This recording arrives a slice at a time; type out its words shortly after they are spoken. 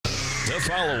The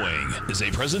following is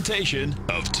a presentation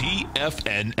of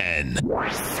TFNN.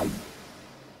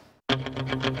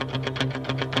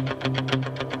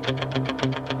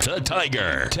 The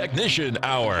Tiger Technician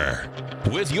Hour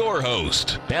with your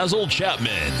host, Basil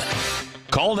Chapman.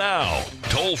 Call now,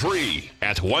 toll free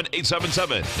at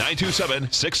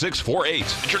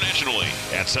 1-877-927-6648. Internationally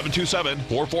at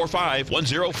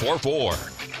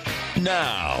 727-445-1044.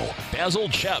 Now, Basil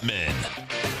Chapman.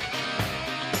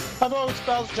 Hello, it's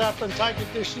Basil Chapman, Tiger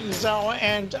Technician Hour,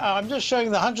 and I'm just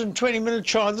showing the 120-minute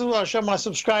chart. This is what I show my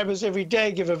subscribers every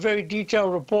day, give a very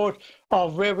detailed report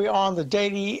of where we are on the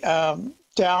daily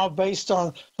Dow based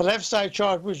on the left side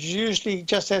chart, which usually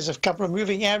just has a couple of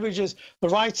moving averages. The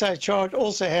right side chart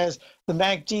also has the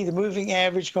MACD, the moving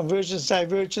average, convergence,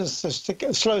 divergence, the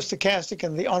slow stochastic,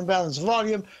 and the on-balance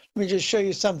volume. Let me just show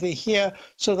you something here.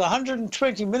 So the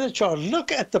 120-minute chart,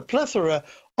 look at the plethora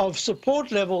of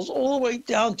support levels all the way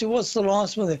down to what's the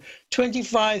last one there?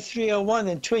 25,301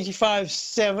 and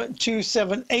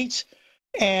 25,278.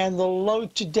 And the low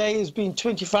today has been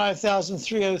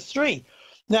 25,303.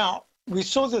 Now, we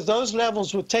saw that those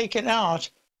levels were taken out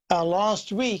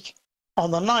last week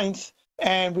on the 9th,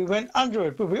 and we went under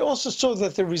it. But we also saw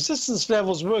that the resistance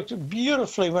levels worked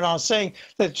beautifully when I was saying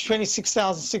that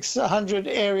 26,600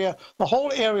 area, the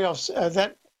whole area of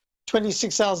that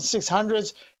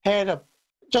 26,600s had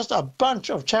just a bunch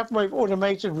of Chapman wave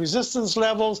automated resistance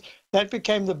levels. That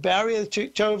became the barrier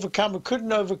to overcome. It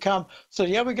couldn't overcome. So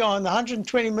here we go on the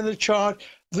 120-minute chart.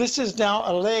 This is now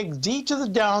a leg D to the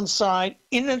downside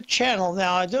in a channel.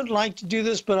 Now, I don't like to do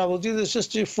this, but I will do this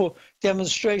just for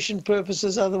demonstration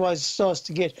purposes. Otherwise, it starts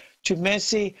to get too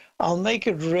messy. I'll make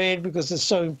it red because it's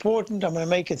so important. I'm going to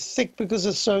make it thick because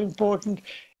it's so important.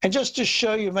 And just to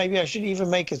show you, maybe I should even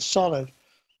make it solid.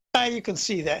 You can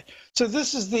see that. So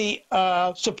this is the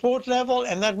support level,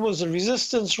 and that was the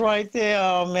resistance right there.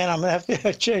 Oh, man, I'm going to have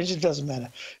to change it. Doesn't matter.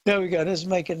 There we go. Let's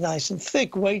make it nice and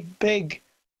thick. Weight, big,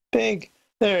 big.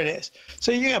 There it is.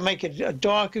 So you got to make it a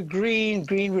darker green.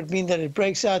 Green would mean that it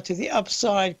breaks out to the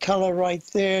upside. Color right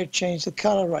there. Change the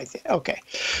color right there. Okay.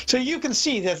 So you can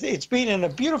see that it's been in a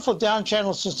beautiful down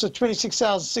channel since the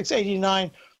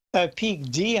 26,689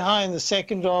 peak D high in the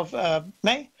 2nd of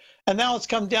May. And now it's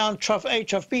come down, trough A,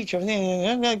 trough B, trough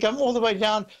D, come all the way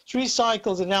down 3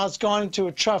 cycles, and now it's gone into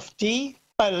a trough D,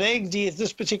 a leg D at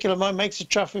this particular moment, makes a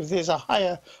trough if there's a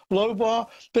higher low bar,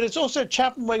 but it's also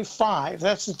Chapman wave 5.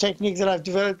 That's the technique that I've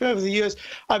developed over the years.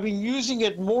 I've been using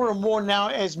it more and more now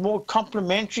as more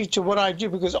complementary to what I do,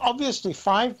 because obviously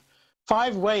five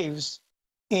waves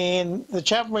in the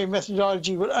Chapman wave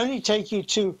methodology would only take you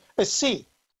to a C,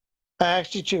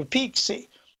 actually to a peak C.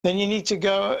 Then you need to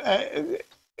go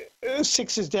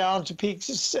 6 is down to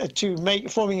peaks to make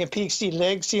forming a peak C,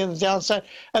 leg C on the downside,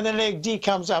 and then leg D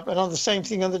comes up, and on the same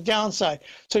thing on the downside.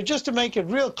 So just to make it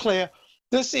real clear,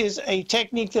 this is a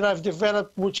technique that I've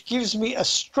developed which gives me a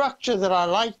structure that I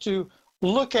like to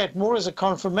look at more as a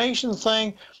confirmation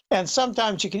thing, and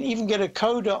sometimes you can even get a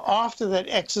coda after that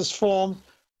X is formed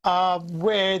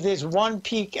where there's one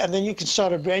peak, and then you can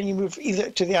start a brand new move either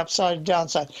to the upside or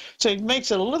downside. So it makes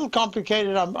it a little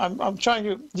complicated. I'm trying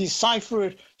to decipher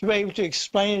it to be able to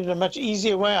explain it in a much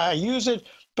easier way. I use it,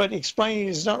 but explaining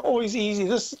it is not always easy.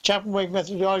 This Chapman wave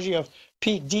methodology of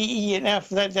peak D, E, and F,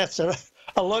 that's a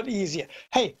lot easier.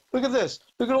 Hey, look at this.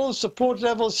 Look at all the support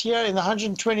levels here in the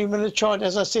 120-minute chart,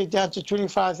 as I said, down to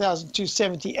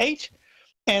 25,278.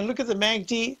 And look at the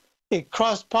MACD. It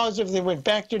crossed positive, then went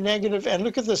back to negative, and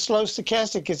look at the slow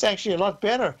stochastic. It's actually a lot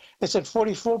better. It's at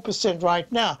 44%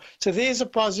 right now. So there's a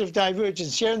positive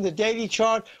divergence. Here in the daily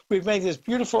chart, we've made this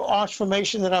beautiful arch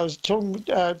formation that I was showing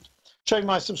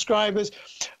my subscribers.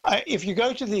 If you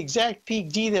go to the exact peak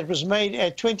D that was made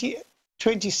at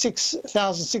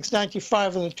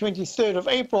 26,695 on the 23rd of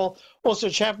April, also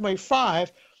Chapman wave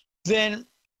 5, then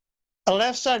a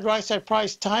left side, right side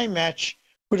price time match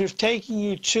would have taken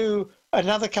you to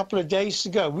another couple of days to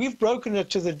go. We've broken it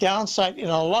to the downside in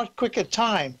a lot quicker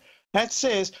time. That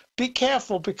says be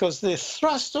careful, because the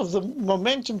thrust of the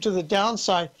momentum to the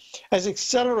downside has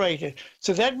accelerated.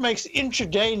 So that makes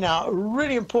intraday now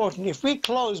really important. If we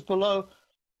close below,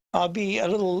 I'll be a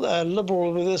little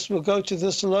liberal with this. We'll go to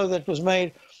this low that was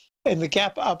made in the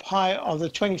gap up high of the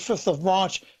 25th of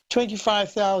March,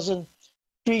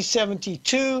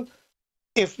 25,372.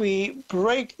 If we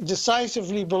break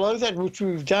decisively below that, which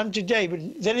we've done today, but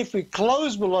then if we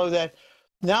close below that,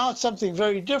 now it's something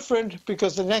very different,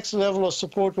 because the next level of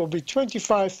support will be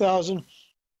 25,000,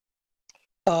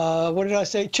 what did I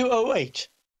say, 208.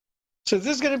 So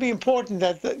this is going to be important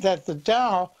that the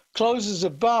Dow closes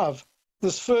above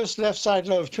this first left side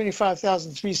low of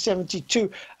 25,372.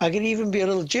 I could even be a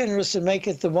little generous and make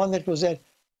it the one that was at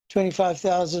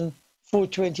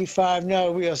 25,425.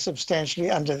 No, we are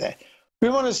substantially under that. We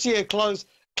want to see it close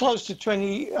to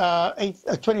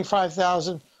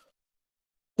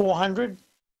 25,400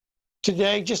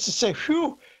 today, just to say,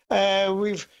 whew,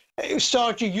 we've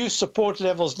started to use support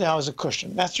levels now as a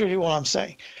cushion. That's really what I'm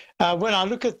saying. When I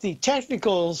look at the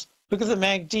technicals, look at the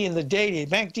MACD and the daily.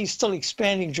 MACD is still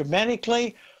expanding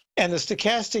dramatically, and the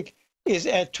stochastic is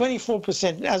at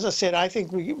 24%. As I said, I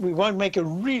think we won't make a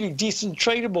really decent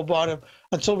tradable bottom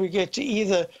until we get to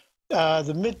either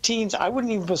the mid-teens. I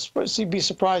wouldn't even be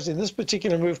surprised in this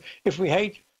particular move if we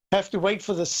have to wait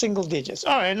for the single digits.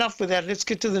 All right, enough with that. Let's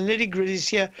get to the nitty-gritties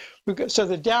here. So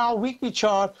the Dow weekly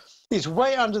chart is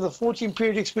way under the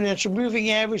 14-period exponential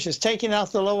moving average. Has taken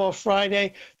out the low of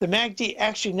Friday. The MACD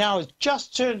actually now has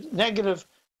just turned negative.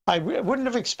 I wouldn't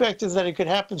have expected that it could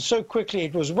happen so quickly.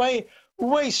 It was way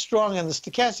strong, and the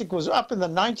stochastic was up in the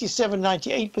 97,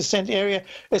 98% area.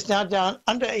 It's now down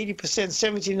under 80%,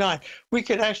 79. We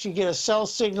could actually get a sell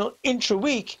signal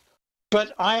intra-week,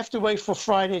 but I have to wait for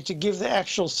Friday to give the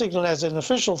actual signal as an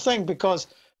official thing, because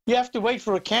you have to wait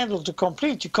for a candle to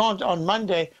complete. You can't on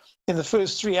Monday, in the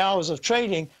first 3 hours of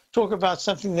trading, talk about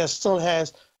something that still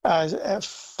has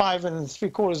 5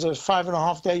 3/4 or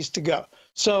 5.5 days to go.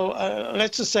 So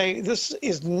let's just say this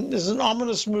is an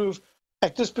ominous move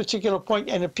at this particular point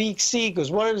and a peak C,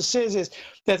 because what it says is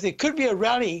that there could be a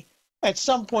rally at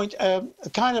some point, a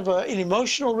kind of an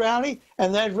emotional rally,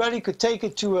 and that rally could take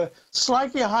it to a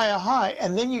slightly higher high,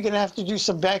 and then you're going to have to do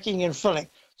some backing and filling.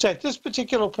 So at this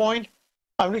particular point,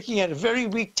 I'm looking at a very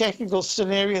weak technical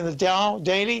scenario in the Dow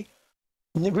daily.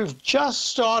 We've just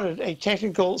started a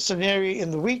technical scenario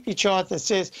in the weekly chart that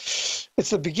says it's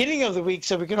the beginning of the week,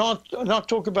 so we can not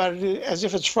talk about it as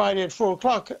if it's Friday at 4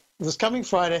 o'clock, this coming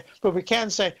Friday, but we can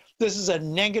say this is a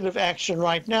negative action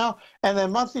right now. And the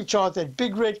monthly chart, that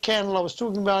big red candle I was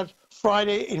talking about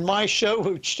Friday in my show,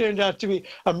 which turned out to be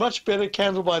a much better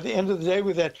candle by the end of the day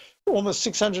with that almost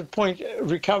 600-point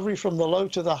recovery from the low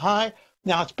to the high.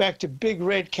 Now it's back to big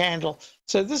red candle.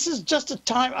 So this is just a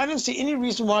time. I don't see any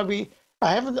reason why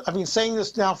I've been saying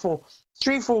this now for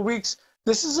 3-4 weeks.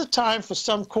 This is a time for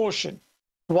some caution.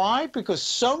 Why? Because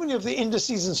so many of the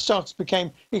indices and stocks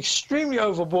became extremely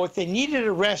overbought. They needed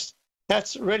a rest.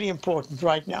 That's really important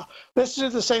right now. Let's do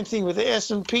the same thing with the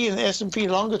S&P, and the S&P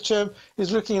longer term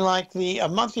is looking like the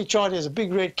monthly chart has a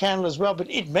big red candle as well, but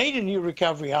it made a new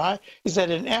recovery high. Is that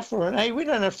an F or an A? We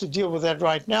don't have to deal with that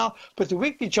right now, but the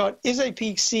weekly chart is a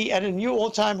peak C at a new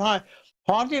all-time high.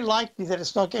 Hardly likely that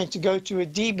it's not going to go to a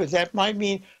D, but that might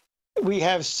mean we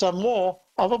have some more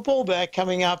of a pullback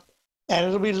coming up, and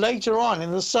it'll be later on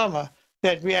in the summer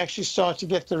that we actually start to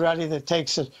get the rally that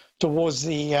takes it towards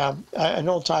the an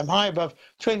all-time high above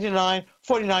 29,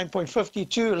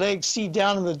 49.52, leg C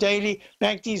down in the daily.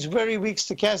 MACD is very weak,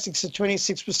 stochastics at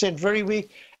 26%, very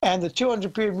weak, and the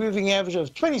 200-period moving average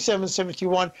of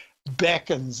 27.71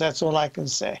 beckons. That's all I can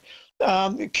say.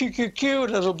 QQQ,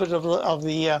 a little bit of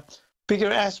the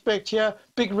bigger aspect here.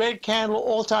 Big red candle,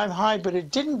 all-time high, but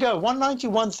it didn't go.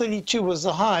 191.32 was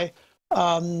the high.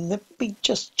 Let me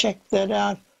just check that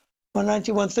out.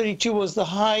 191.32 was the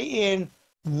high in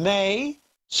May.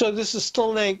 So this is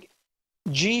still like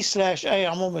G/A.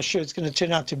 I'm almost sure it's going to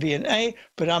turn out to be an A,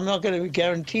 but I'm not going to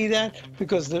guarantee that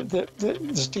because the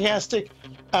stochastic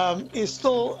is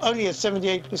still only at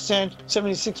 78%,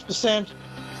 76%,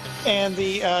 and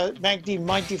the MACD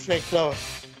might deflect lower.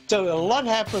 So a lot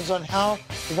happens on how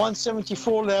the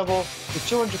 174 level, the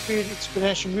 200-period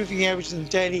exponential moving average in the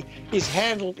daily is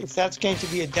handled if that's going to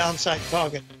be a downside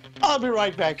target. I'll be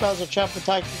right back. Basil Chapman,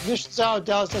 Tiger Conditions Hour.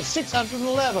 Dow's at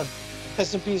 611.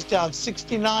 S&P is down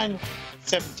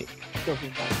 69.70. We'll be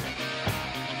right back.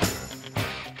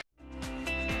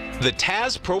 The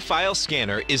TAS Profile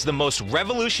Scanner is the most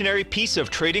revolutionary piece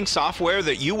of trading software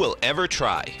that you will ever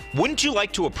try. Wouldn't you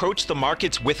like to approach the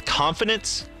markets with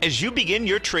confidence? As you begin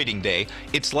your trading day,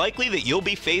 it's likely that you'll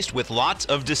be faced with lots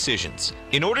of decisions.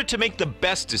 In order to make the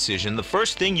best decision, the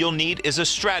first thing you'll need is a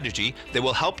strategy that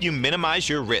will help you minimize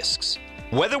your risks.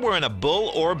 Whether we're in a bull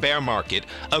or bear market,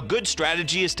 a good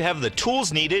strategy is to have the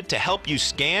tools needed to help you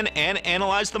scan and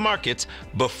analyze the markets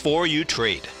before you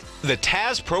trade. The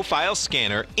TAS Profile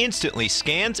Scanner instantly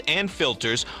scans and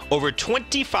filters over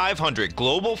 2,500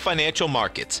 global financial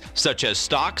markets, such as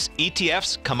stocks,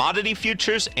 ETFs, commodity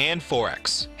futures, and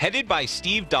Forex. Headed by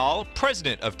Steve Dahl,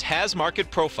 president of TAS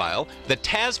Market Profile, the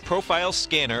TAS Profile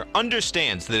Scanner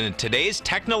understands that in today's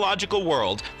technological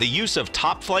world, the use of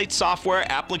top-flight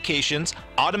software applications,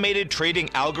 automated trading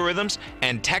algorithms,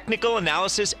 and technical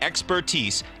analysis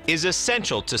expertise is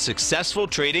essential to successful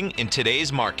trading in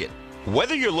today's market.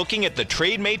 Whether you're looking at the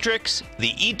trade matrix,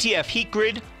 the ETF heat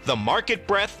grid, the market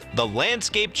breadth, the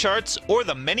landscape charts, or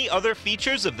the many other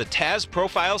features of the TAS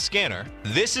Profile Scanner,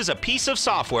 this is a piece of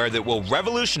software that will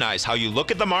revolutionize how you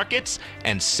look at the markets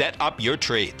and set up your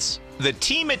trades. The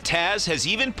team at TAS has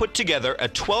even put together a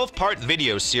 12-part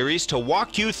video series to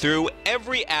walk you through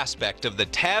every aspect of the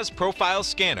TAS Profile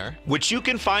Scanner, which you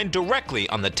can find directly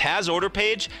on the TAS order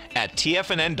page at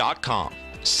TFNN.com.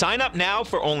 Sign up now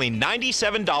for only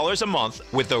 $97 a month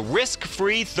with a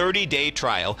risk-free 30-day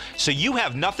trial, so you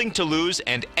have nothing to lose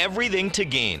and everything to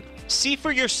gain. See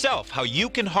for yourself how you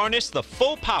can harness the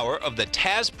full power of the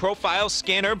TAS Profile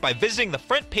Scanner by visiting the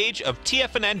front page of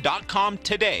TFNN.com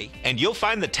today, and you'll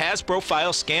find the TAS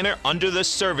Profile Scanner under the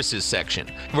Services section.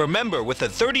 Remember, with a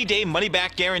 30-day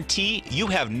money-back guarantee, you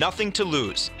have nothing to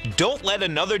lose. Don't let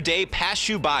another day pass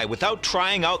you by without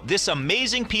trying out this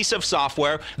amazing piece of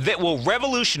software that will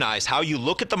revolutionize how you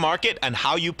look at the market and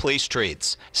how you place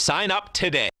trades. Sign up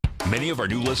today. Many of our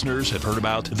new listeners have heard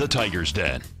about The Tiger's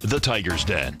Den. The Tiger's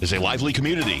Den is a lively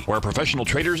community where professional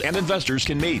traders and investors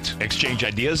can meet, exchange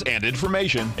ideas and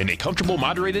information in a comfortable,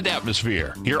 moderated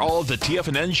atmosphere. Hear all of the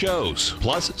TFNN shows,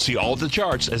 plus see all of the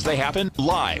charts as they happen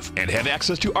live and have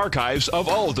access to archives of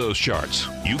all of those charts.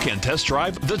 You can test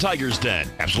drive The Tiger's Den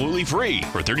absolutely free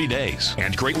for 30 days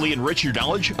and greatly enrich your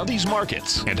knowledge of these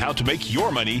markets and how to make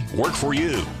your money work for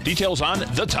you. Details on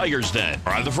The Tiger's Den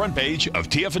are on the front page of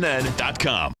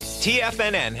TFNN.com.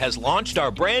 TFNN has launched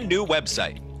our brand new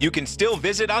website. You can still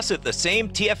visit us at the same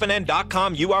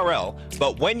TFNN.com URL,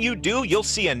 but when you do, you'll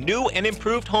see a new and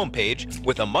improved homepage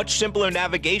with a much simpler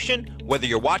navigation, whether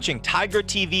you're watching Tiger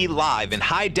TV live in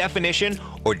high definition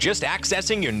or just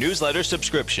accessing your newsletter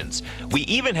subscriptions. We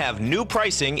even have new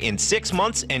pricing in 6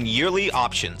 months and yearly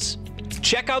options.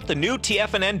 Check out the new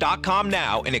TFNN.com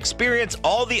now and experience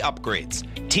all the upgrades.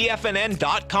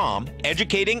 TFNN.com,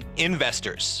 educating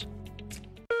investors.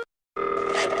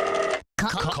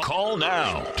 Call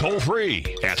now, toll free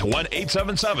at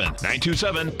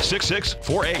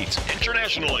 1-877-927-6648.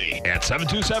 Internationally at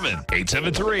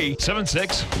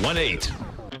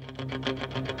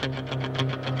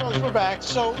 727-873-7618. Well, we're back.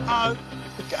 So a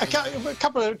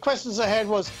couple of questions I had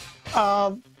was,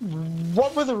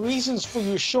 what were the reasons for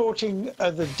you shorting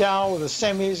the Dow or the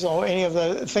semis or any of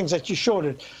the things that you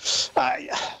shorted?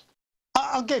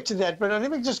 I'll get to that, but let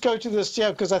me just go to this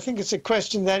here because I think it's a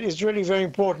question that is really very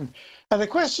important. And the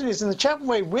question is, in the Chapman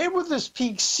way, where would this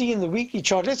peak see in the weekly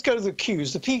chart? Let's go to the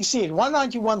Qs. The peak C at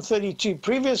 191.32,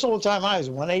 previous all-time highs,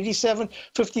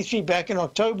 187.53 back in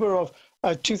October of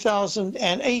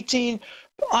 2018.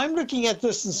 I'm looking at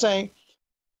this and saying,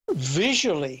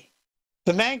 visually,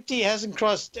 the MACD hasn't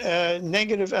crossed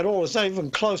negative at all. It's not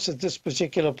even close at this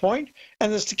particular point.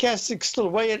 And the stochastic still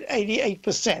way at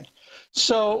 88%.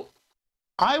 So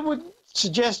I would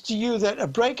suggest to you that a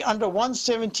break under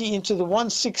 170 into the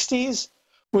 160s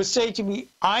would say to me,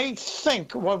 I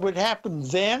think what would happen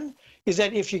then is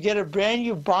that if you get a brand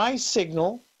new buy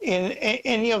signal in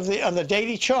any of on the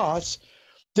daily charts,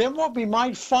 then what we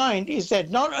might find is that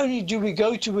not only do we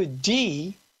go to a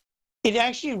D, it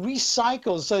actually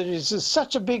recycles. So there's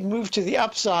such a big move to the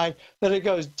upside that it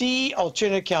goes D,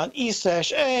 alternate count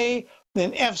E/A,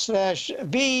 then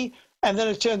F/B, and then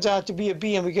it turns out to be a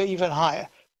B and we go even higher.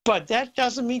 But that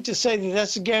doesn't mean to say that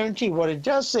that's a guarantee. What it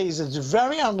does say is it's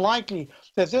very unlikely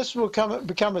that this will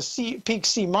become a peak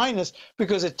C minus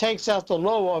because it takes out the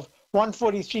low of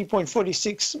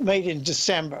 143.46 made in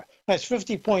December. That's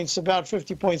 50 points, about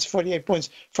 50 points, 48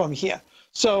 points from here.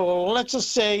 So let's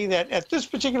just say that at this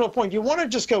particular point, you want to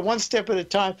just go one step at a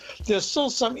time. There's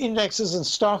still some indexes and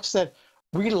stocks that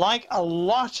we like a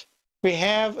lot. We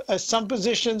have some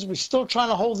positions. We're still trying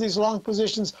to hold these long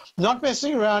positions, not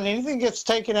messing around. Anything gets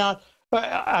taken out,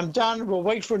 I'm done. We'll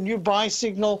wait for a new buy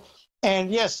signal.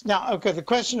 And yes, now, okay, the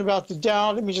question about the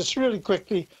Dow, let me just really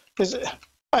quickly, because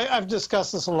I've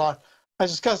discussed this a lot. I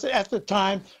discussed it at the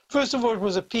time. First of all, it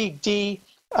was a peak D.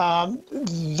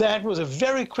 That was a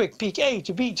very quick peak A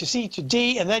to B to C to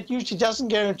D, and that usually doesn't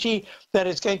guarantee that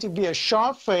it's going to be a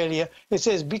sharp failure. It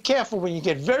says be careful when you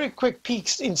get very quick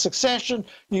peaks in succession,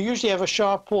 you usually have a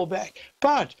sharp pullback.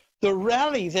 But the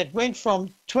rally that went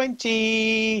from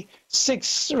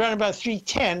 26, around about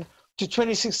 310 to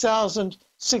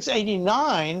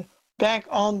 26,689 back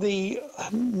on the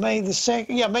May the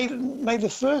 2nd, May the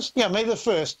 1st, May the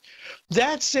 1st.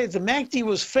 That said, the MACD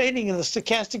was fading and the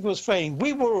stochastic was fading.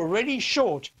 We were already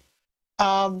short,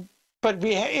 but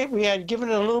we had given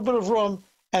it a little bit of room,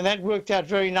 and that worked out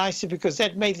very nicely because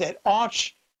that made that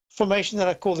arch formation that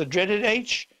I call the dreaded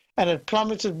H, and it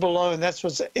plummeted below, and that's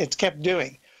what it's kept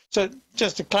doing. So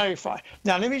just to clarify.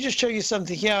 Now, let me just show you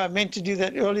something here. I meant to do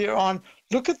that earlier on.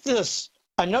 Look at this.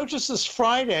 I noticed this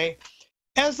Friday,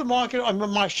 as the market,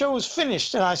 my show was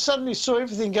finished, and I suddenly saw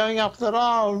everything going up, that,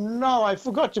 oh no, I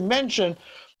forgot to mention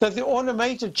that the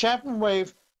automated Chapman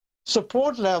wave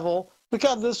support level, look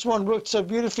how this one worked so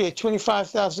beautifully at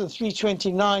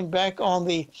 25,329 back on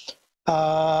the,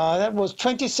 that was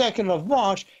 22nd of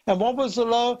March. And what was the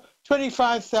low?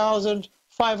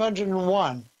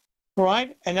 25,501,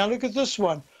 right? And now look at this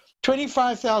one.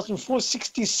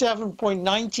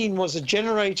 25,467.19 was a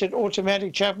generated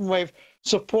automatic Chapman wave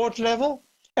support level.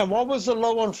 And what was the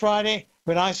low on Friday?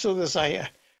 When I saw this, I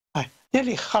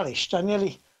nearly khalished. I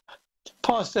nearly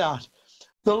passed out.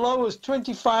 The low was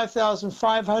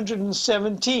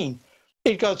 25,517.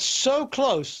 It got so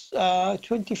close,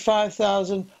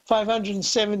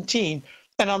 25,517.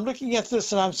 And I'm looking at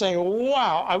this and I'm saying,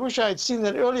 wow, I wish I had seen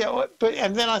that earlier.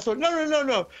 And then I thought,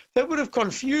 no. That would have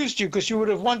confused you because you would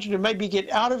have wanted to maybe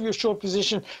get out of your short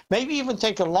position, maybe even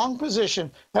take a long position.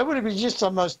 That would have been just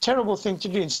the most terrible thing to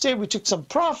do. Instead, we took some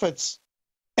profits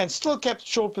and still kept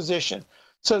short position.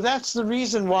 So that's the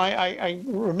reason why I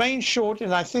remain short.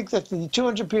 And I think that the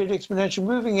 200-period exponential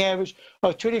moving average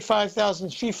of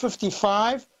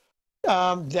 25,355,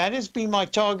 that has been my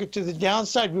target to the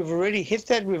downside. We've already hit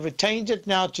that. We've attained it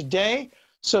now today.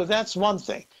 So that's one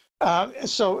thing.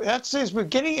 So that says we're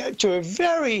getting to a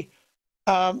very,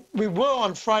 we were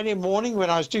on Friday morning when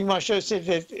I was doing my show, said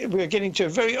that we're getting to a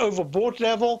very overbought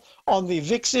level on the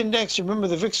VIX index. Remember,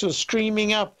 the VIX was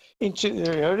screaming up into,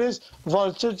 there it is,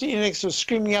 volatility index was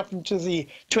screaming up into the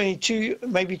 22,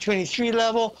 maybe 23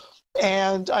 level.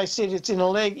 And I said it's in a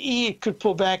leg E, it could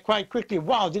pull back quite quickly.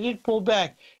 Wow, did it pull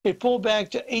back? It pulled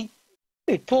back to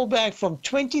it pulled back from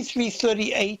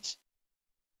 23.38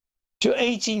 to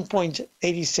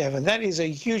 18.87. That is a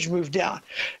huge move down.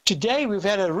 Today we've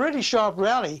had a really sharp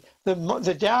rally.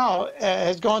 The Dow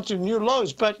has gone to new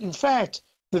lows, but in fact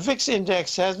the VIX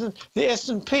index hasn't. The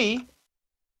S&P.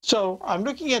 So I'm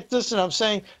looking at this and I'm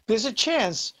saying there's a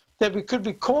chance that we could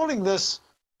be calling this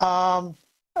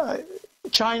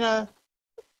China,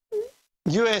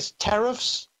 U.S.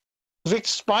 tariffs, VIX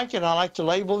spike, and I like to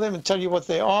label them and tell you what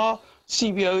they are.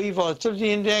 CBOE volatility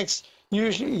index,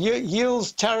 usually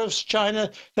yields, tariffs,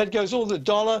 China, that goes all the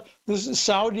dollar. This is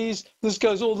Saudis. This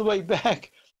goes all the way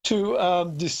back to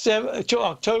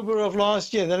October of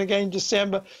last year, then again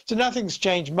December. So nothing's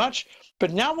changed much.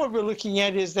 But now what we're looking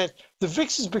at is that the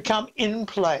VIX has become in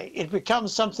play. It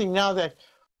becomes something now that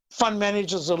fund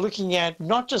managers are looking at,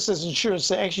 not just as insurance,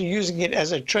 they're actually using it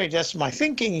as a trade. That's my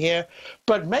thinking here.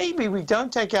 But maybe we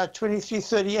don't take out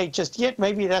 23.38 just yet.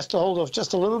 Maybe it has to hold off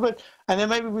just a little bit. And then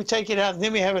maybe we take it out, and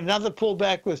then we have another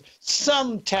pullback with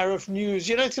some tariff news.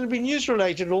 You know, it's going to be news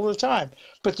related all the time.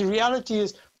 But the reality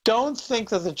is, don't think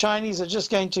that the Chinese are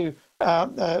just going to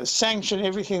sanction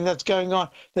everything that's going on.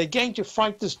 They're going to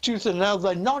fight this tooth and nail.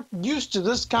 They're not used to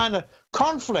this kind of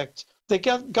conflict. They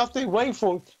got their way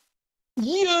for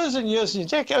years and years,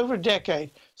 over a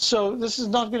decade. So this is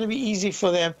not going to be easy for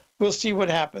them. We'll see what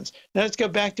happens. Now let's go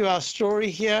back to our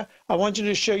story here. I wanted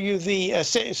to show you the,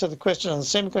 so the question on the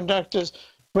semiconductors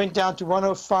went down to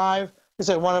 105. It's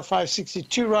at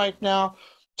 105.62 right now.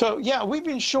 So yeah, we've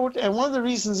been short. And one of the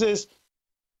reasons is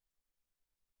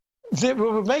that we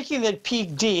were making that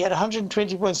peak D at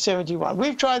 120.71.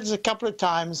 We've tried this a couple of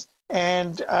times,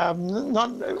 and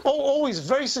not always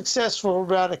very successful,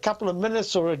 about a couple of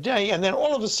minutes or a day, and then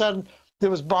all of a sudden there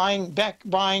was buying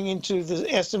into the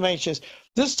SMHs.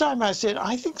 This time I said,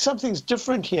 I think something's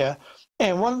different here,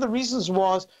 and one of the reasons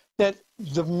was that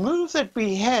the move that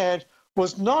we had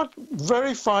was not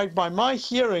verified by my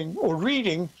hearing or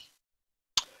reading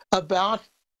about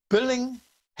billing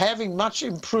having much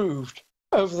improved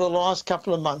over the last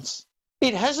couple of months.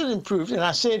 It hasn't improved, and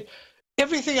I said,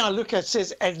 everything I look at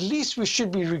says at least we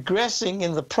should be regressing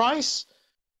in the price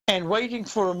and waiting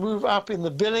for a move up in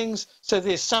the billings. So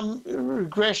there's some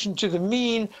regression to the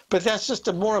mean, but that's just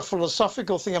a more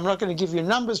philosophical thing. I'm not going to give you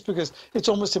numbers because it's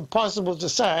almost impossible to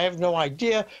say. I have no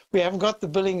idea. We haven't got the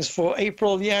billings for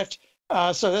April yet.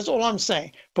 So that's all I'm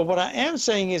saying. But what I am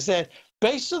saying is that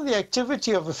based on the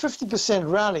activity of a 50%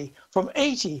 rally from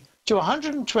 80 to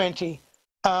 120,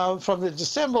 from the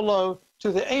December low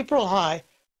to the April high,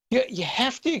 you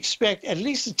have to expect at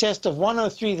least a test of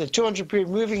 103, the 200-period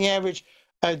moving average,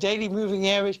 daily moving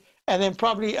average, and then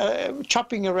probably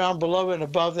chopping around below and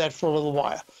above that for a little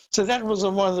while. So that was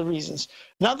one of the reasons.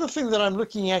 Another thing that I'm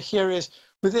looking at here is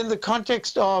within the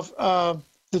context of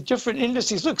the different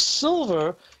indices. Look,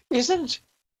 silver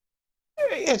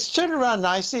it's turned around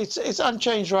nicely. It's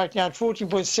unchanged right now at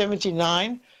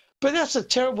 14.79, but that's a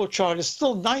terrible chart. It's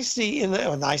still nicely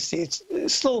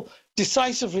it's still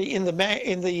decisively in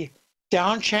the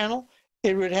down channel.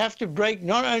 It would have to break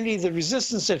not only the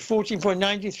resistance at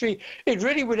 14.93, it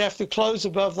really would have to close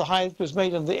above the high that was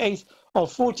made on the 8th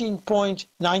of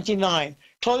 14.99.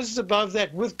 Closes above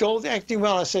that with gold acting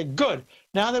well. I said, good.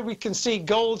 Now that we can see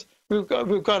gold, we've got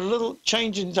a little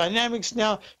change in dynamics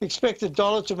now. Expect the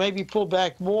dollar to maybe pull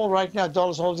back more. Right now,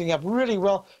 dollar's holding up really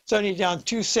well. It's only down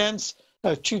 2 cents,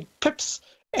 2 pips,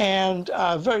 and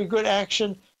very good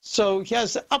action. So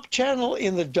here's the up channel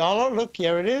in the dollar. Look,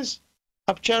 here it is.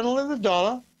 Up channel in the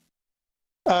dollar.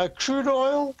 Crude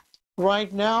oil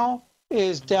right now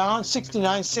is down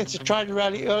 69 cents. It tried to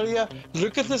rally earlier.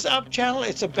 Look at this up channel.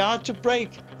 It's about to break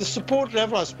the support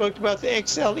level. I spoke about the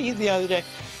XLE the other day.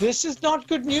 This is not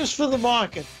good news for the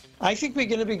market. I think we're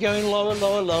going to be going lower,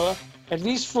 lower, lower, at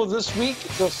least for this week.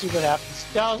 We'll see what happens.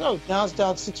 Now it's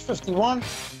down 651.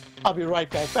 I'll be right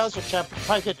back. Basil Chapman,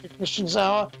 Tiger Technicians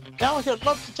Hour. Now I'd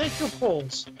love to take your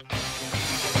calls.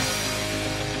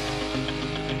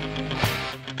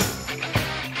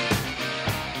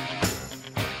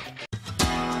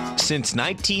 Since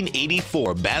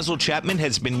 1984, Basil Chapman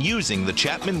has been using the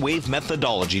Chapman Wave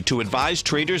methodology to advise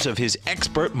traders of his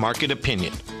expert market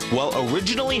opinion. While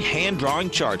originally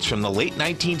hand-drawing charts from the late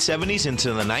 1970s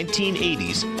into the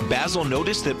 1980s, Basil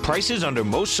noticed that prices under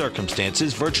most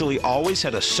circumstances virtually always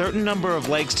had a certain number of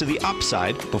legs to the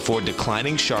upside before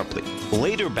declining sharply.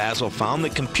 Later, Basil found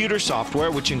that computer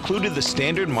software, which included the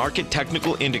standard market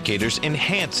technical indicators,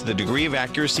 enhanced the degree of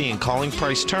accuracy in calling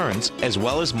price turns as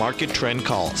well as market trend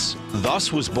calls.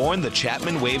 Thus was born the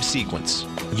Chapman Wave sequence.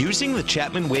 Using the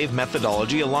Chapman Wave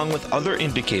methodology along with other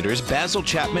indicators, Basil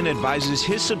Chapman advises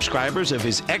his subscribers of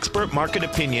his expert market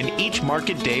opinion each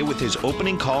market day with his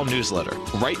opening call newsletter.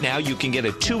 Right now, you can get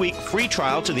a 2-week free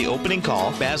trial to the opening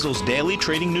call, Basil's daily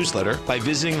trading newsletter, by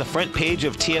visiting the front page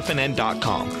of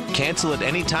TFNN.com. Cancel at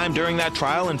any time during that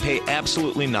trial and pay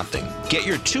absolutely nothing. Get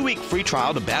your 2-week free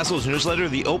trial to Basil's newsletter,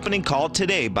 The Opening Call,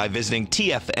 today by visiting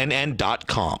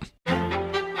TFNN.com.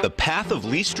 The Path of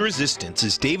Least Resistance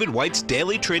is David White's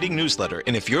daily trading newsletter,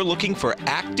 and if you're looking for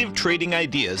active trading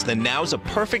ideas, then now's a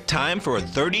perfect time for a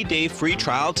 30-day free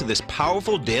trial to this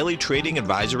powerful daily trading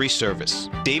advisory service.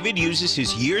 David uses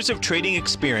his years of trading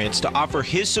experience to offer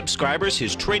his subscribers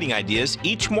his trading ideas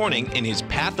each morning in his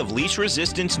Path of Least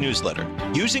Resistance newsletter.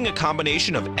 Using a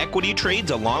combination of equity trades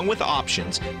along with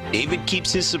options, David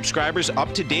keeps his subscribers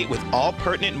up to date with all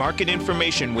pertinent market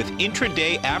information with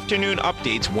intraday afternoon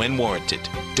updates when warranted.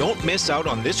 Don't miss out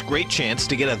on this great chance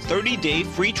to get a 30-day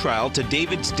free trial to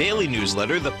David's daily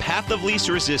newsletter, The Path of Least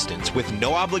Resistance, with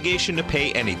no obligation to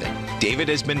pay anything. David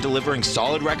has been delivering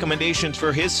solid recommendations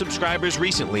for his subscribers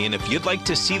recently, and if you'd like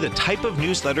to see the type of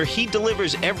newsletter he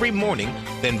delivers every morning,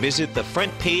 then visit the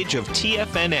front page of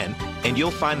TFNN and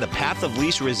you'll find the Path of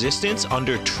Least Resistance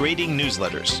under Trading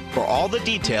Newsletters. For all the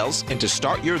details and to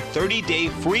start your 30-day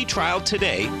free trial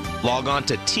today, log on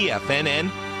to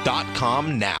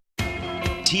TFNN.com now.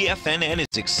 TFNN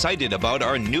is excited about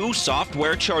our new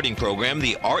software charting program,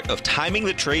 The Art of Timing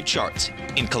the Trade Charts.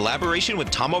 In collaboration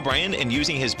with Tom O'Brien and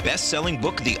using his best-selling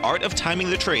book, The Art of Timing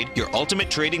the Trade, Your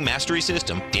Ultimate Trading Mastery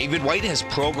System, David White has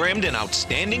programmed an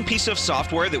outstanding piece of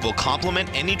software that will complement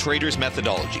any trader's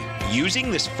methodology. Using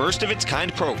this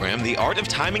first-of-its-kind program, The Art of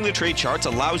Timing the Trade Charts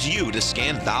allows you to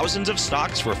scan thousands of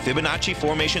stocks for Fibonacci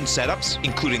formation setups,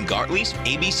 including Gartley's,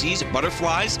 ABC's,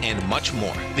 butterflies, and much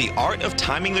more. The Art of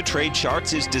Timing the Trade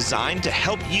Charts is designed to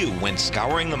help you when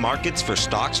scouring the markets for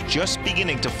stocks just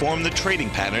beginning to form the trading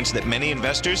patterns that many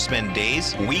investors spend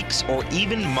days, weeks, or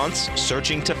even months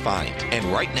searching to find. And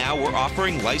right now, we're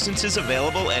offering licenses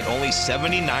available at only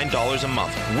 $79 a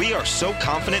month. We are so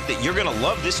confident that you're going to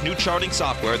love this new charting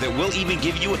software that will even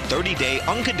give you a 30-day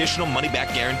unconditional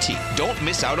money-back guarantee. Don't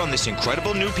miss out on this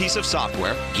incredible new piece of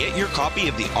software. Get your copy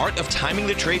of The Art of Timing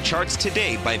the Trade Charts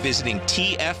today by visiting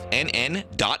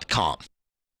TFNN.com.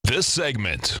 This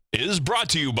segment is brought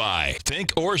to you by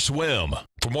Think or Swim.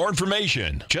 For more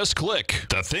information, just click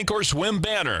the Think or Swim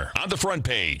banner on the front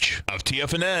page of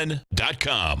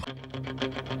TFNN.com.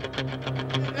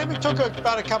 Let me talk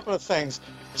about a couple of things.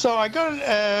 So I got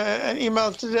an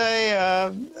email today.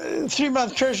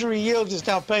 3-month Treasury yield is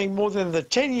now paying more than the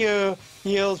 10-year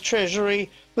yield Treasury.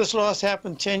 This last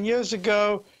happened 10 years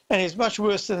ago. and is much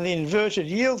worse than the inverted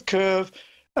yield curve,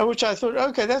 which I thought,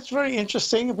 okay, that's very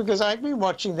interesting because I've been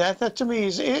watching that. That to me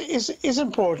is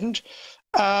important.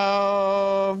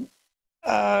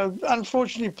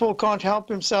 Unfortunately, Paul can't help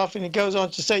himself, and he goes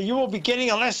on to say, you will be getting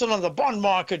a lesson on the bond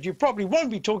market. You probably won't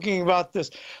be talking about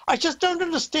this. I just don't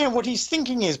understand what he's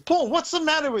thinking is. Paul, what's the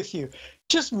matter with you?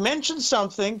 Just mention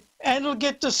something and it'll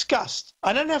get discussed.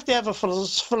 I don't have to have a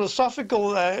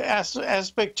philosophical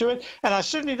aspect to it, and I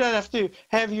certainly don't have to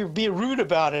have you be rude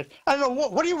about it. I don't know,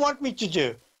 what do you want me to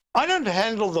do? I don't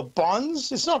handle the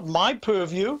bonds. It's not my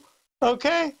purview,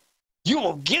 okay?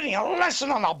 You're getting a lesson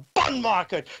on the bond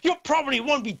market. You probably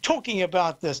won't be talking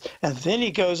about this. And then he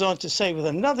goes on to say with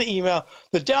another email,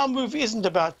 the down move isn't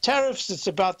about tariffs. It's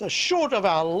about the short of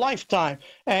our lifetime.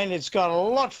 And it's got a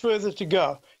lot further to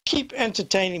go. Keep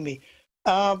entertaining me.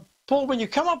 Paul, when you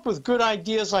come up with good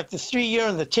ideas like the 3-year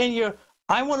and the 10-year,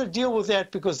 I want to deal with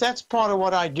that because that's part of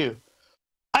what I do.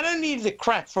 I don't need the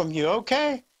crap from you,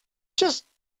 okay? Just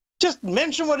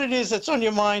mention what it is that's on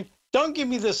your mind. Don't give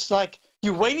me this like,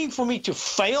 you're waiting for me to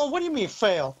fail? What do you mean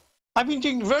fail? I've been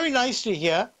doing very nicely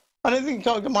here. I don't think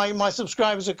my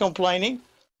subscribers are complaining.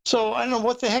 So I don't know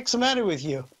what the heck's the matter with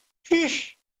you.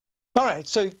 Sheesh. All right,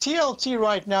 so TLT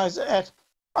right now is at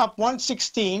up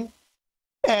 116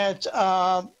 at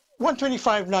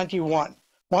 125.91.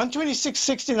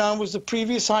 126.69 was the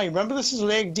previous high. Remember, this is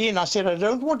leg D, and I said I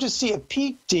don't want to see a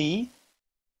peak D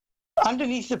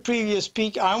underneath the previous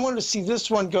peak. I want to see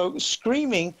this one go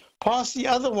screaming past the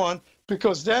other one,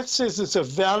 because that says it's a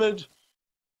valid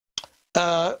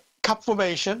cup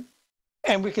formation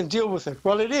and we can deal with it.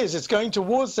 Well, it is. It's going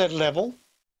towards that level.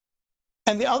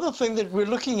 And the other thing that we're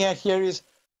looking at here is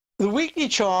the weekly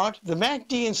chart, the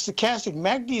MACD and stochastic.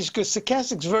 MACD is good.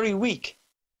 Stochastic's very weak.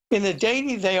 In the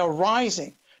daily, they are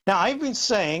rising. Now, I've been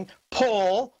saying,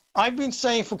 Paul, I've been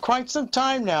saying for quite some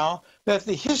time now that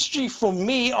the history for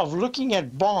me of looking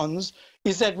at bonds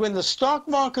is that when the stock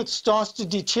market starts to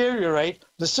deteriorate,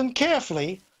 listen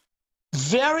carefully,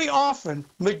 very often,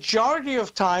 majority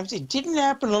of times, it didn't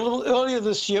happen a little earlier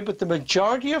this year, but the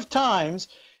majority of times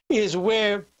is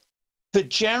where the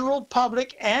general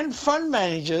public and fund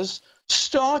managers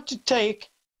start to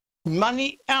take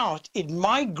money out. It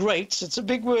migrates, it's a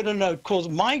big word to note,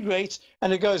 called migrates,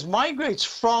 and it migrates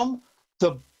from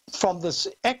this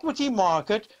equity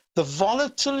market, the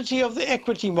volatility of the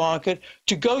equity market,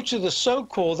 to go to the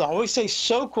so-called, I always say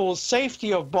so-called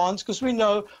safety of bonds, because we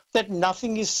know that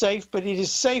nothing is safe, but it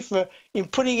is safer in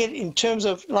putting it in terms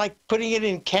of like putting it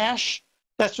in cash.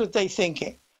 That's what they're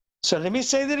thinking. So let me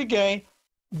say that again.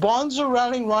 Bonds are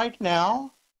rallying right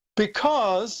now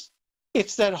because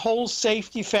it's that whole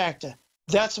safety factor.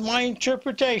 That's my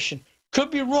interpretation.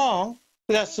 Could be wrong,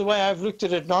 but that's the way I've looked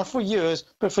at it, not for years,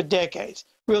 but for decades.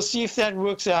 We'll see if that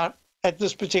works out. At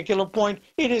this particular point,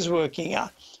 it is working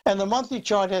out. And the monthly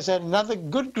chart has had another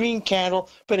good green candle,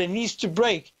 but it needs to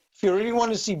break. If you really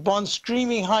want to see bonds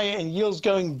streaming higher and yields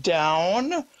going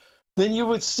down, then you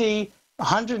would see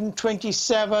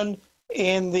 127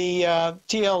 in the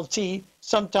TLT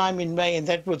sometime in May, and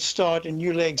that would start a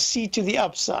new leg C to the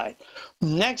upside.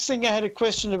 Next thing, I had a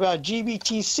question about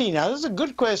GBTC. Now, this is a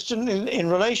good question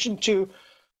in relation to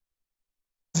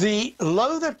the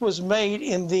low that was made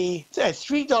in the at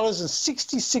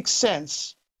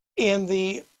 $3.66 in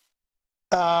the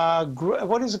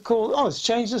what is it called? Oh, it's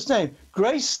changed its name.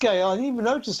 Grayscale. I didn't even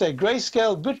notice that.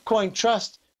 Grayscale Bitcoin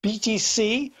Trust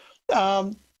BTC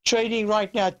trading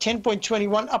right now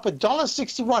 10.21, up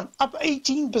 $1.61, up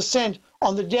 18%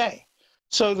 on the day.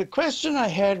 So the question I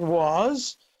had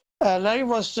was, Larry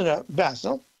wants to know,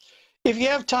 Basil, if you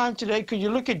have time today, could you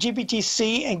look at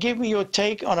GBTC and give me your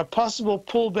take on a possible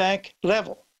pullback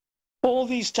level? All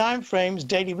these time frames,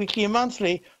 daily, weekly, and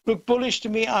monthly, look bullish to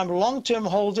me. I'm a long-term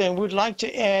holder and would like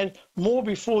to add more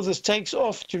before this takes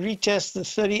off to retest the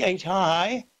 38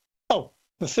 high. Oh,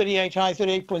 the 38 high,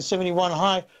 38.71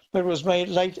 high, but it was made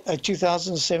late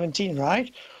 2017,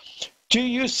 right? Do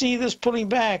you see this pulling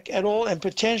back at all, and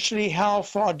potentially how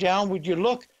far down would you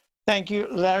look? Thank you,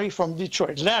 Larry from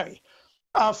Detroit. Larry.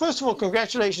 First of all,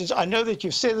 congratulations. I know that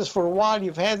you've said this for a while.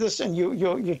 You've had this, and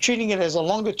you're treating it as a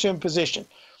longer-term position.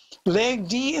 Leg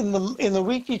D in the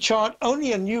weekly chart,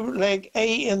 only a new leg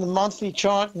A in the monthly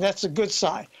chart, and that's a good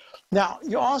sign. Now,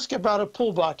 you ask about a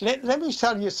pullback. Let me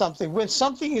tell you something. When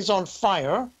something is on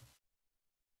fire,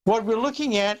 what we're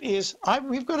looking at is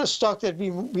we've got a stock that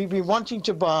we've been wanting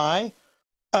to buy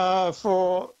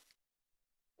for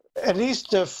at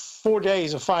least 4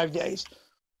 days or 5 days.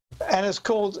 And it's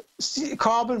called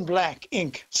Carbon Black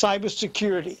Inc.,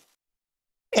 cybersecurity.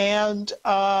 And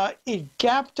it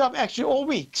gapped up actually all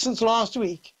week, since last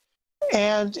week.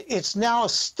 and it's now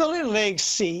still in leg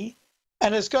C,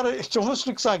 and it almost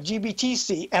looks like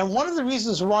GBTC. And one of the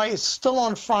reasons why it's still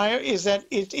on fire is that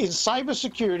it is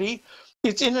cybersecurity.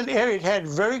 It's in an area, it had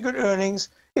very good earnings.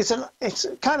 It's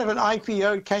kind of an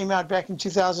IPO. It came out back in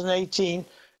 2018.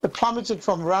 It plummeted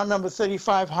from round number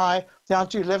 35 high down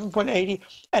to 11.80.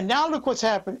 And now look what's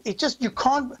happened. You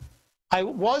can't, I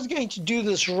was going to do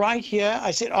this right here.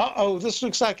 I said, uh-oh, this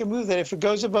looks like a move that if it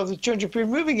goes above the 200-period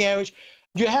moving average,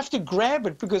 you have to grab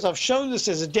it, because I've shown this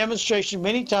as a demonstration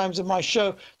many times in my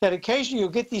show, that occasionally you'll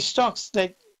get these stocks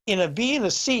that in a B and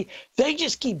a C, they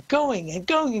just keep going and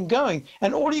going and going.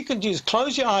 And all you can do is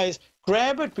close your eyes,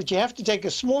 grab it, but you have to take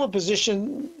a smaller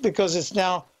position because it's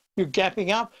now, you're gapping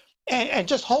up, and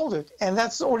just hold it. And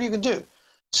that's all you can do.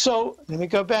 So let me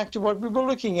go back to what we were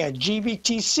looking at,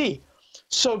 GBTC.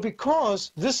 So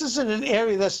because this is in an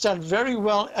area that's done very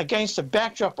well against a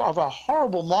backdrop of a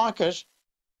horrible market,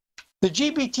 the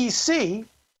GBTC,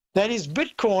 that is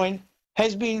Bitcoin,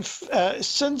 has been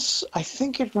since, I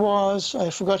think it was,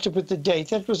 I forgot to put the date,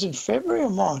 that was in February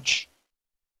or March?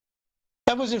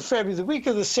 That was in February. The week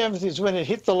of the 7th is when it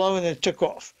hit the low and it took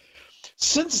off.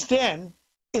 Since then,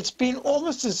 it's been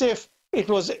almost as if it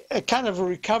was a kind of a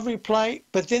recovery play,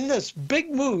 but then this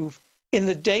big move in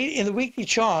the weekly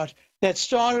chart that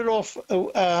started off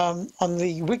on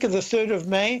the week of the 3rd of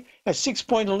May at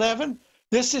 6.11.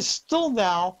 This is still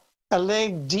now a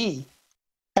leg D.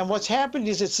 And what's happened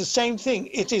is it's the same thing.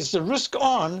 It is the risk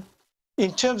on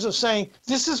in terms of saying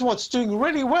this is what's doing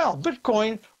really well,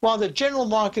 Bitcoin, while the general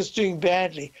market's doing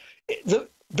badly. The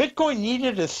Bitcoin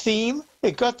needed a theme.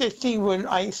 It got that theme when,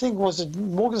 I think, was it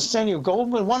Morgan Stanley or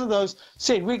Goldman, one of those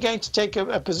said, we're going to take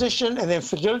a position, and then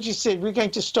Fidelity said, we're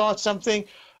going to start something.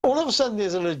 All of a sudden,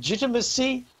 there's a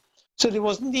legitimacy. So there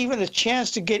wasn't even a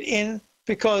chance to get in,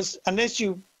 because unless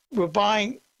you were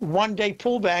buying one-day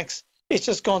pullbacks, it's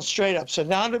just gone straight up. So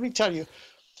now let me tell you,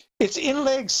 it's in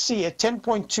leg C at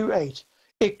 10.28.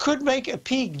 It could make a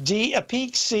peak D, a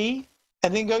peak C,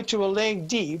 and then go to a leg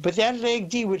D. But that leg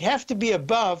D would have to be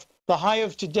above the high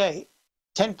of today,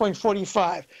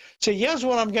 10.45. So here's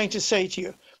what I'm going to say to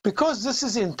you. Because this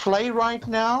is in play right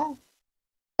now,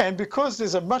 and because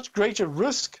there's a much greater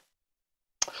risk,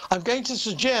 I'm going to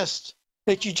suggest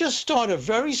that you just start a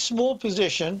very small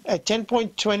position at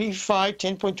 10.25,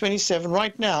 10.27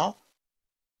 right now,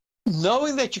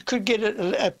 knowing that you could get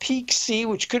a peak C,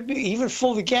 which could be even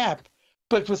fill the gap,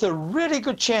 but with a really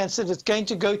good chance that it's going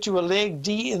to go to a leg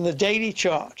D in the daily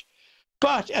chart.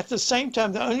 But at the same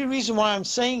time, the only reason why I'm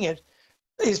saying it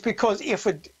is because if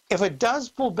it does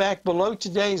pull back below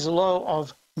today's low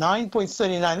of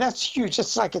 9.39, that's huge.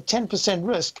 That's like a 10%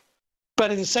 risk.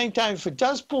 But at the same time, if it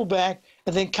does pull back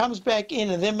and then comes back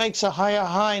in and then makes a higher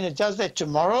high, and it does that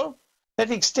tomorrow, that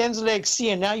extends leg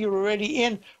C, and now you're already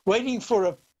in, waiting for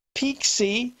a peak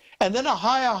C, and then a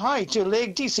higher high to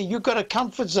leg D. So you've got a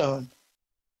comfort zone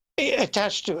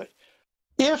attached to it.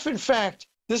 If, in fact,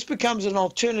 this becomes an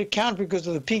alternate count because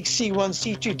of the peak C1,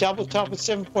 C2 double top at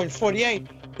 7.48,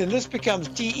 then this becomes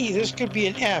DE. This could be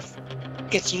an F.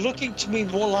 It's looking to me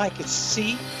more like it's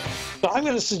C. So I'm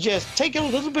going to suggest take it a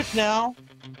little bit now.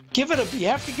 You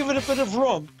have to give it a bit of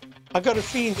room. I've got a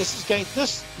feeling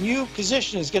this new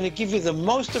position is going to give you the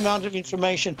most amount of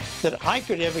information that I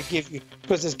could ever give you,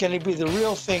 because it's going to be the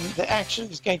real thing. The action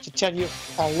is going to tell you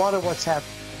a lot of what's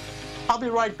happening. I'll be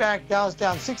right back. Dow's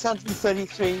down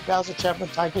 633. Basil Chapman,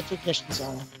 Tiger Technician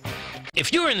Zone.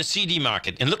 If you're in the CD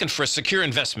market and looking for a secure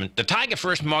investment, the Tiger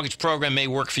First Mortgage Program may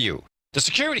work for you. The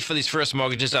security for these first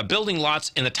mortgages are building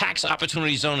lots in the Tax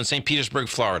Opportunity Zone in St. Petersburg,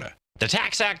 Florida. The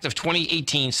Tax Act of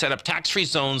 2018 set up tax-free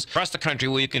zones across the country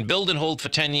where you can build and hold for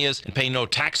 10 years and pay no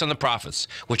tax on the profits,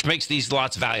 which makes these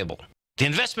lots valuable. The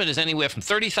investment is anywhere from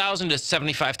 $30,000 to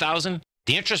 $75,000.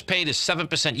 The interest paid is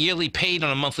 7% yearly, paid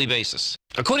on a monthly basis.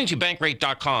 According to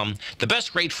Bankrate.com, the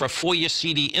best rate for a 4-year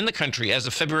CD in the country as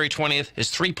of February 20th is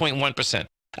 3.1%.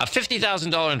 A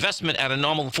 $50,000 investment at a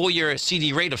normal 4-year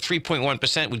CD rate of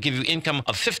 3.1% would give you income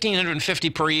of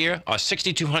 $1,550 per year, or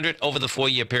 $6,200 over the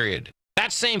 4-year period.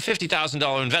 That same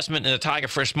 $50,000 investment in the Tiger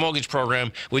First Mortgage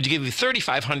Program would give you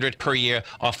 $3,500 per year,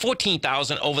 or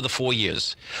 $14,000 over the 4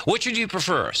 years. Which would you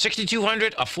prefer,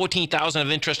 $6,200 or $14,000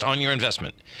 of interest on your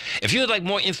investment? If you would like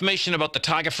more information about the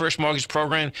Tiger First Mortgage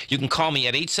Program, you can call me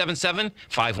at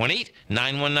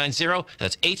 877-518-9190.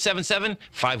 That's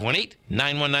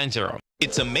 877-518-9190.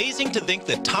 It's amazing to think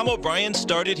that Tom O'Brien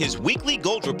started his weekly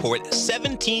gold report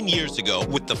 17 years ago,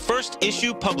 with the first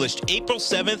issue published April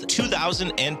 7th,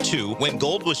 2002, when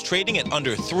gold was trading at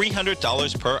under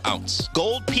 $300 per ounce.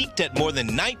 Gold peaked at more than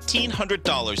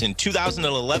 $1,900 in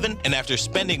 2011, and after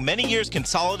spending many years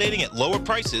consolidating at lower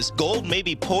prices, gold may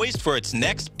be poised for its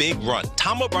next big run.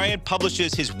 Tom O'Brien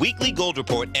publishes his weekly gold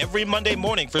report every Monday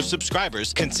morning for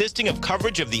subscribers, consisting of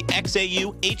coverage of the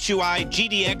XAU, HUI,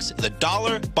 GDX, the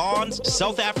dollar, bonds,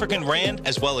 South African rand,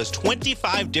 as well as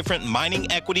 25 different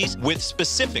mining equities with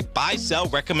specific buy-sell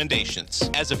recommendations.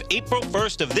 As of April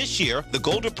 1st of this year, the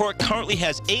gold report currently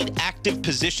has 8 active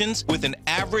positions with an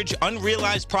average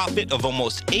unrealized profit of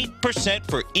almost 8%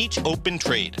 for each open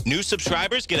trade. New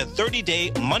subscribers get a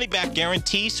 30-day money-back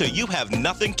guarantee, so you have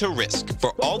nothing to risk.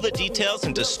 For all the details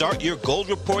and to start your gold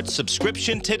report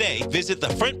subscription today, visit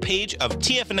the front page of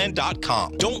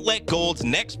TFNN.com. Don't let gold's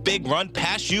next big run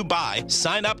pass you by.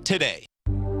 Sign up today.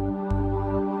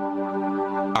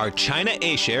 Are China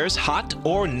A-shares hot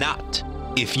or not?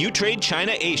 If you trade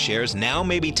China A-shares, now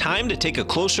may be time to take a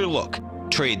closer look.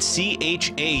 Trade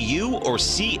CHAU or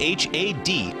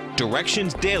CHAD,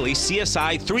 Directions Daily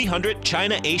CSI 300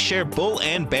 China A-share Bull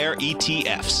and Bear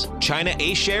ETFs. China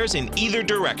A-shares in either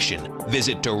direction.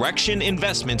 Visit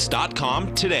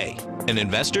directioninvestments.com today. An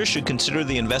investor should consider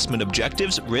the investment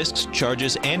objectives, risks,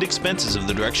 charges, and expenses of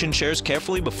the Direction shares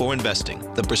carefully before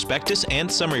investing. The prospectus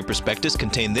and summary prospectus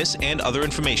contain this and other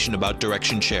information about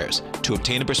Direction shares. To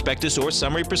obtain a prospectus or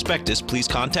summary prospectus, please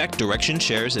contact Direction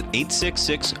shares at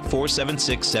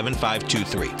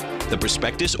 866-476-7523. The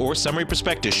prospectus or summary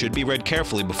prospectus should be read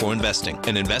carefully before investing.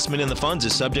 An investment in the funds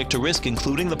is subject to risk,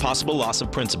 including the possible loss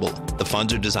of principal. The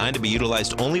funds are designed to be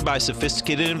utilized only by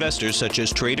sophisticated investors such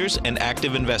as traders and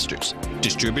active investors.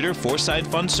 Distributor Foreside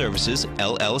Fund Services,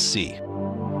 LLC.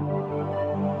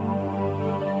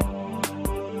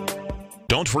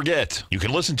 Don't forget, you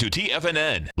can listen to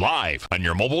TFNN live on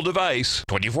your mobile device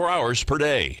 24 hours per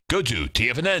day. Go to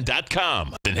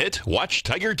TFNN.com, then hit Watch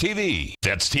Tiger TV.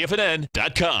 That's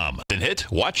TFNN.com, then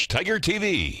hit Watch Tiger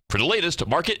TV for the latest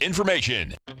market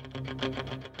information.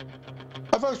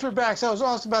 Hi folks, we're back. So I was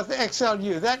asked about the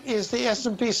XLU. That is the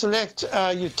S&P Select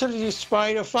Utility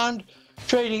Spider Fund,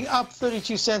 trading up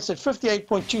 32 cents at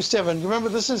 58.27. Remember,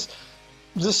 this is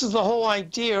the whole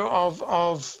idea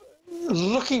of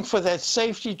looking for that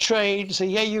safety trade. So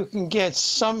yeah, you can get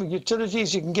some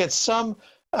utilities, you can get some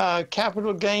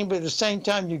capital gain, but at the same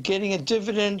time you're getting a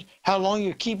dividend. How long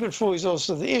you keep it for is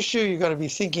also the issue. You've got to be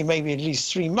thinking maybe at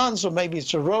least 3 months, or maybe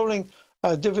it's a rolling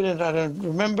dividend. I don't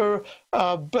remember.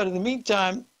 But in the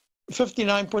meantime,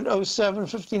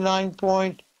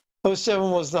 59.07,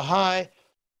 59.07 was the high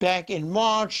back in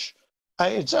March.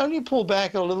 It's only pulled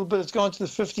back a little bit. It's gone to the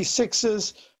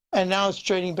 56s, and now it's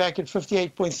trading back at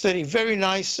 58.30. Very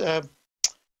nice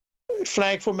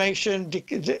flag formation,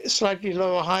 slightly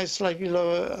lower highs, slightly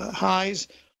lower highs,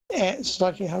 and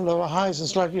slightly lower highs and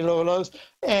slightly lower lows,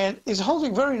 and is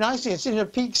holding very nicely. It's in a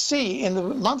peak C in the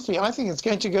monthly. I think it's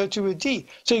going to go to a D.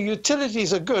 So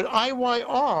utilities are good.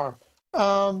 IYR,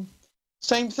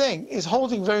 same thing, is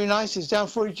holding very nicely. It's down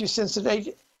 42 cents at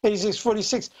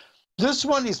 86.46. This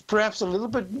one is perhaps a little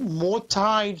bit more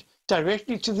tied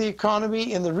directly to the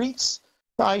economy in the REITs.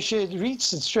 The iShares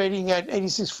REITs, it's trading at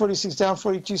 86.46, down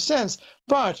 42 cents.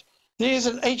 But there is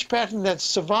an H pattern that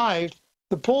survived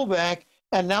the pullback,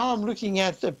 and now I'm looking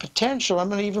at the potential. I'm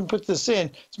going to even put this in.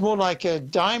 It's more like a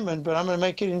diamond, but I'm going to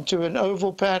make it into an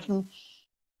oval pattern.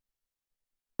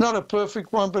 Not a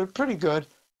perfect one, but pretty good.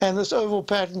 And this oval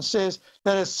pattern says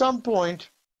that at some point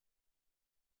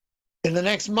in the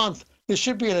next month, there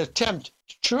should be an attempt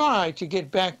to try to get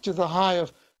back to the high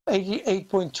of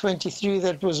 88.23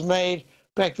 that was made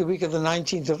back the week of the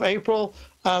 19th of April.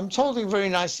 It's holding very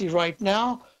nicely right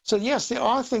now. So yes, there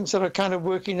are things that are kind of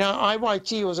working now.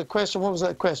 IYT was a question. What was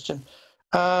that question?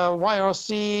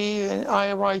 YRC and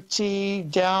IYT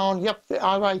down. Yep, the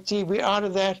IYT, we're out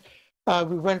of that.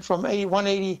 We went from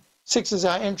 186 as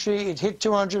our entry. It hit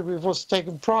 200. We've also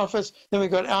taken profits. Then we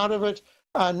got out of it.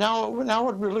 Now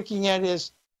what we're looking at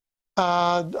is,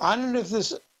 I don't know if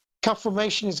this cup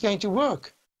formation is going to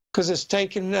work, because it's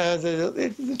taken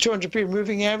the 200 period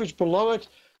moving average below it.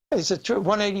 It's at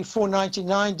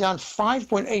 184.99, down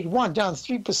 5.81, down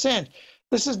 3%.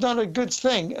 This is not a good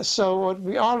thing. So what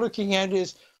we are looking at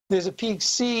is there's a peak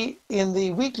C in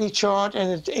the weekly chart,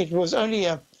 and it was only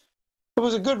it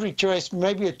was a good retracement,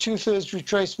 maybe a 2/3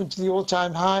 retracement to the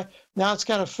all-time high. Now it's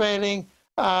kind of failing.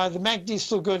 The MACD is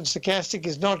still good, and stochastic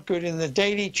is not good in the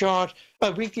daily chart,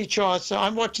 weekly chart. So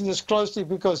I'm watching this closely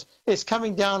because it's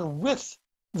coming down with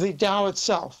the Dow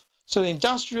itself. So the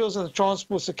industrials and the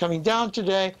transports are coming down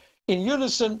today in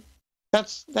unison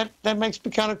That makes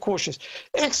me kind of cautious.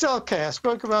 XLK, I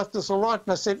spoke about this a lot,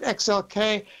 and I said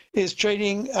XLK is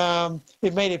trading.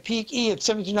 It made a peak E at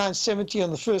 79.70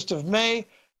 on the 1st of May,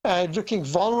 looking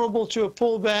vulnerable to a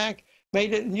pullback.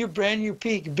 Made a brand new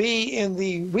peak B in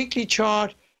the weekly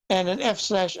chart and an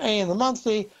F/A in the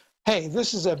monthly. Hey,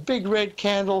 this is a big red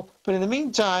candle, but in the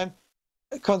meantime,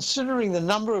 considering the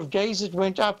number of days it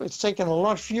went up, it's taken a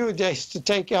lot fewer days to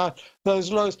take out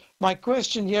those lows. My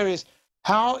question here is,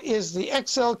 how is the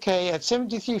XLK at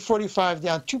 73.45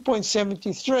 down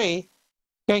 2.73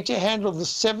 going to handle the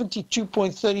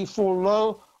 72.34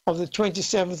 low of the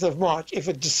 27th of March? If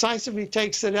it decisively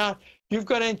takes it out, you've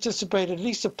got to anticipate at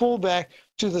least a pullback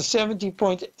to the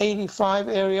 70.85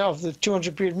 area of the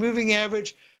 200-period moving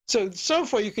average. So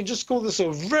far, you can just call this a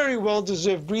very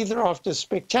well-deserved breather after a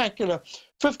spectacular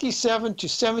 57 to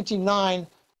 79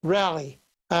 rally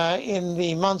in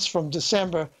the months from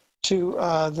December to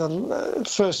the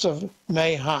 1st of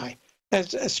May high.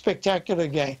 That's a spectacular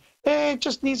gain. It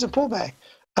just needs a pullback.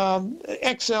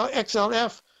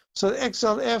 XLF, so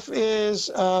XLF is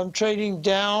trading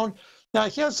down. Now,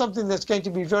 here's something that's going to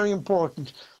be very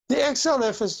important. The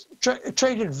XLF has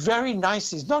traded very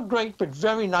nicely. It's not great, but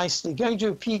very nicely. Going to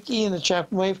a peak E in the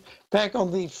Chapman wave back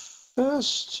on the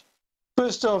 1st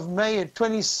of May at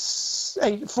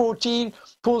 28.14,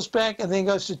 pulls back, and then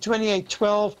goes to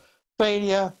 28.12,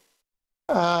 failure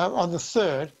on the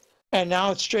 3rd. And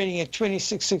now it's trading at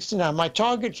 26.69. My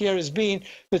target here has been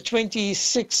the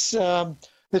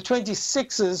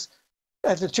 26s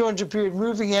at the 200-period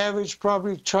moving average,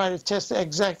 probably try to test the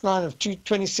exact line of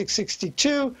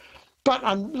 26.62. But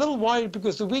I'm a little worried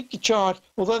because the weekly chart,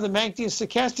 although the MACD and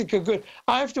stochastic are good,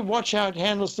 I have to watch how it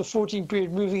handles the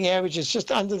 14-period moving average. It's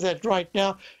just under that right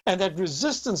now. And that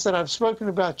resistance that I've spoken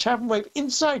about, Chapman wave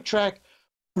inside track,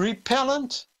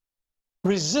 repellent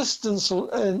resistance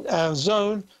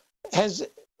zone, has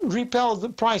repelled the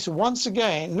price once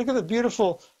again. Look at the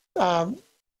beautiful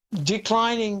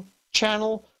declining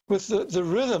channel with the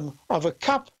rhythm of a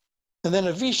cup and then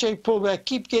a V-shaped pullback,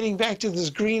 keep getting back to this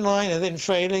green line and then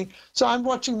failing. So I'm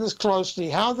watching this closely.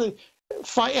 How the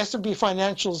S&P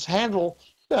financials handle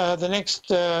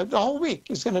the whole week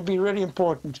is going to be really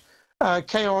important.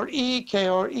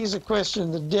 KRE is a question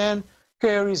in the den.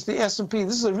 KRE is the S&P.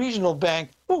 This is a regional bank.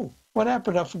 Oh, what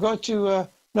happened? I forgot to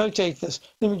notate this.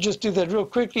 Let me just do that real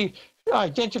quickly.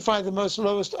 Identify the most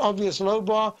lowest obvious low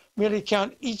bar, merely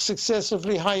count each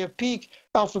successively higher peak,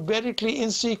 alphabetically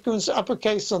in sequence,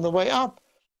 uppercase on the way up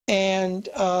and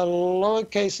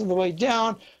lowercase on the way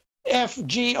down. F,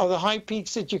 G are the high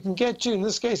peaks that you can get to. In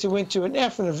this case, it went to an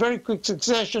F in a very quick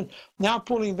succession, now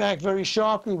pulling back very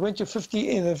sharply, went to 50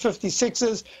 in the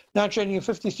 56s, now trading at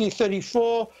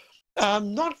 53.34.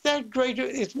 Not that great.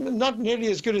 It's not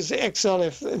nearly as good as the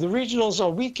XLF. The regionals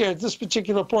are weaker at this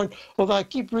particular point, although I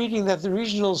keep reading that the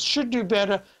regionals should do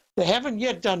better. They haven't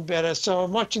yet done better, so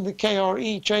I'm watching the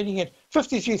KRE trading at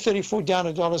 53.34, down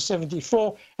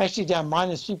 $1.74, actually down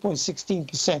minus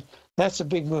 3.16%. That's a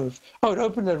big move. Oh, it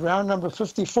opened at round number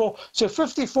 54. So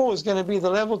 54 is going to be the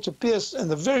level to pierce in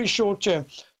the very short term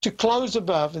to close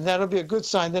above, and that'll be a good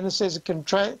sign. Then it says it can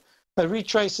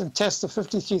retrace and test the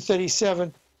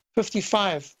 53.37.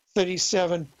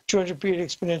 55.37 200-period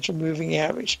exponential moving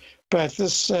average. But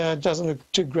this doesn't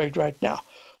look too great right now.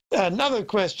 Another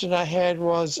question I had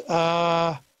was,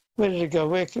 where did it go?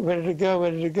 Where did it go?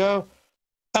 Where did it go?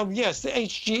 Oh, yes, the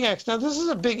HGX. Now, this is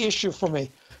a big issue for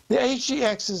me. The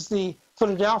HGX is the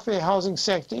Philadelphia Housing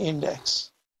Sector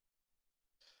Index.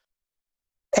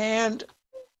 And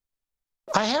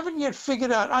I haven't yet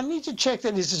figured out, I need to check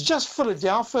that. Is it just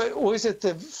Philadelphia, or is it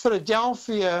the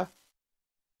Philadelphia,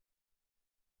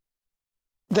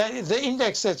 the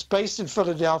index that's based in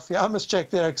Philadelphia? I must check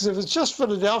that out, because if it's just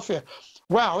Philadelphia,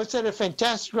 wow, it's at a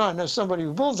fantastic run. I know somebody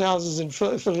who builds houses in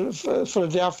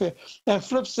Philadelphia, and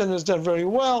Flipston has done very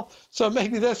well. So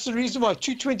maybe that's the reason why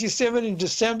 227 in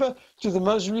December to the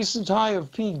most recent high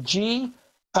of peak G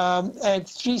at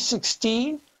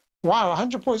 316. Wow,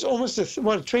 100 points, almost a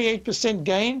 28%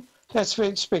 gain. That's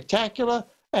spectacular.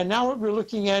 And now what we're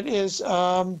looking at is,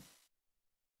 we're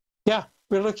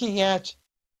looking at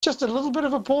just a little bit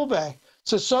of a pullback.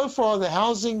 So far, the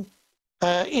housing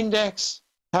index,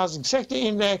 housing sector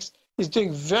index, is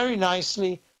doing very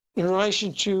nicely in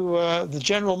relation to the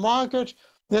general market.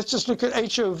 Let's just look at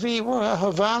HOV,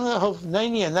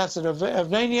 Hovnanian, that's it,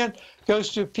 Hovnanian,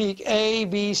 goes to peak A,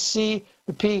 B, C,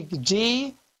 the peak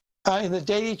D. In the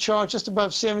daily chart, just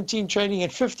above 17, trading at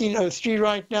 15.03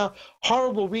 right now.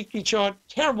 Horrible weekly chart,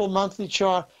 terrible monthly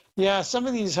chart. Yeah, some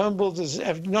of these home builders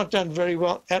have not done very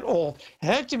well at all. And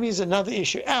that to me is another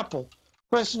issue. Apple.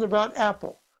 Question about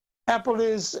Apple. Apple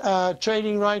is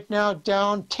trading right now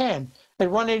down 10 at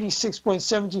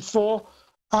 186.74.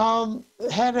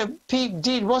 Had a peak,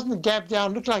 it wasn't a gap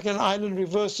down, looked like an island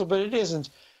reversal, but it isn't.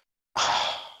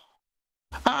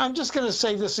 I'm just going to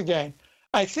say this again.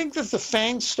 I think that the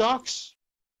FANG stocks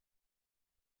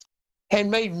had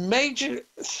made major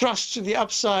thrusts to the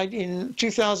upside in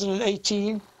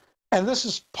 2018, and this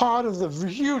is part of the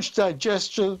huge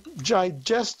digestive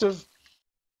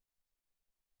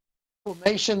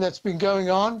formation that's been going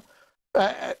on.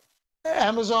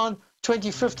 Amazon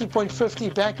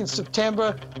 2050.50 back in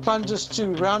September, plunges to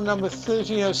round number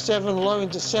 1307 low in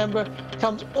December,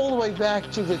 comes all the way back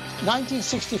to the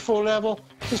 1964 level,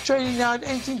 is trading now at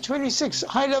 1826,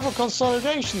 high-level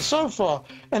consolidation so far.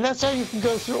 And that's how you can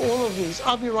go through all of these.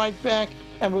 I'll be right back,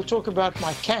 and we'll talk about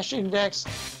my cash index,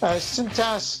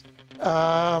 Cintas,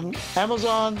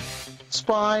 Amazon,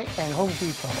 SPY, and Home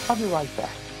Depot. I'll be right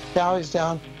back. Dow is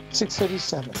down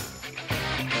 637.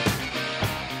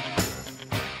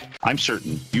 I'm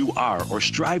certain you are or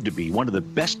strive to be one of the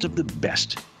best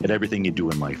at everything you do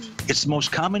in life. It's the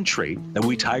most common trait that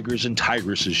we tigers and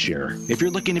tigresses share. If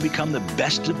you're looking to become the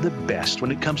best of the best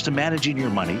when it comes to managing your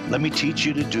money, let me teach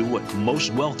you to do what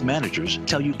most wealth managers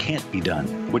tell you can't be done,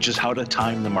 which is how to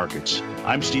time the markets.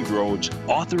 I'm Steve Rhodes,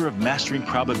 author of Mastering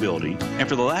Probability, and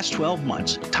for the last 12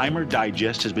 months, Timer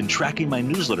Digest has been tracking my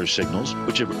newsletter signals,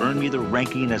 which have earned me the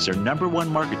ranking as their #1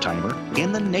 market timer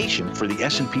in the nation for the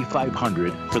S&P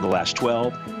 500 for the last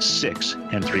 12, 6,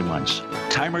 and 3 months.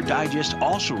 Timer Digest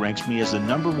also ranks me as the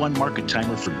 #1 market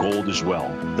timer for gold as well.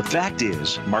 The fact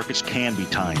is, markets can be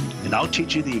timed, and I'll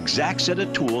teach you the exact set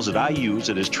of tools that I use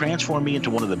that has transformed me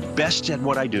into one of the best at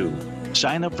what I do.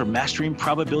 Sign up for Mastering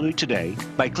Probability today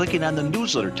by clicking on the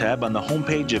newsletter tab on the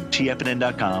homepage of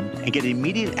TFNN.com and get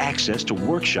immediate access to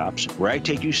workshops where I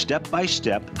take you step by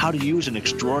step how to use an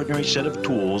extraordinary set of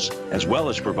tools as well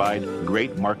as provide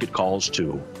great market calls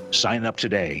too. Sign up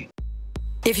today.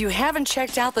 If you haven't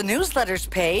checked out the newsletters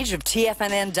page of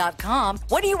TFNN.com,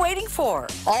 what are you waiting for?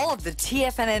 All of the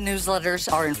TFNN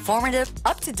newsletters are informative,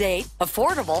 up-to-date,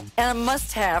 affordable, and a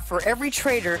must-have for every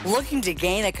trader looking to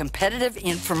gain a competitive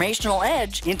informational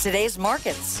edge in today's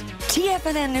markets.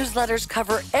 TFNN newsletters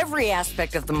cover every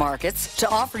aspect of the markets to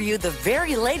offer you the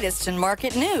very latest in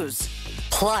market news.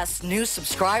 Plus, new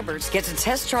subscribers get to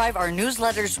test drive our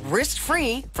newsletters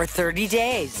risk-free for 30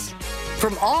 days.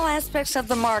 From all aspects of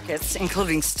the markets,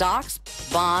 including stocks,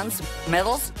 bonds,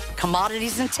 metals,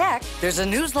 commodities, and tech, there's a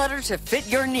newsletter to fit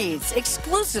your needs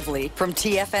exclusively from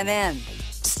TFNN.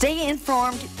 Stay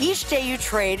informed each day you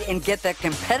trade and get that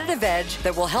competitive edge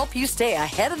that will help you stay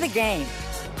ahead of the game.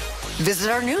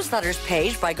 Visit our newsletters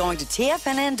page by going to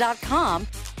TFNN.com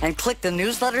and click the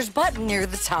newsletters button near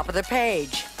the top of the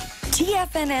page.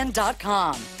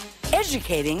 TFNN.com,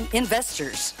 educating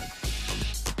investors.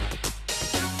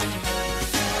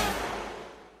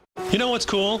 You know what's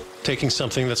cool? Taking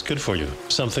something that's good for you.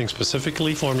 Something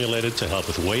specifically formulated to help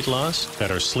with weight loss,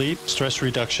 better sleep, stress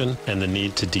reduction, and the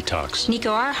need to detox.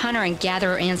 Nico, our hunter and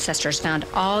gatherer ancestors found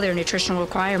all their nutritional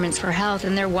requirements for health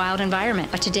in their wild environment.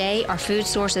 But today, our food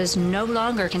sources no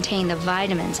longer contain the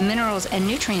vitamins, minerals, and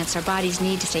nutrients our bodies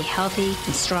need to stay healthy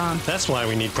and strong. That's why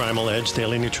we need Primal Edge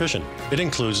Daily Nutrition. It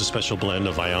includes a special blend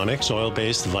of ionic,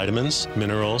 soil-based vitamins,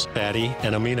 minerals, fatty,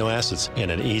 and amino acids in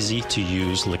an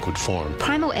easy-to-use liquid form.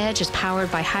 Primal Edge is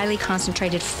powered by highly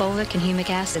concentrated folic and humic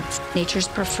acids, nature's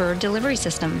preferred delivery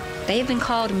system. They have been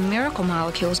called miracle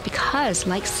molecules because,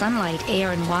 like sunlight,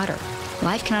 air, and water,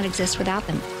 life cannot exist without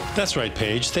them. That's right,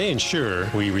 Paige. They ensure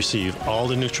we receive all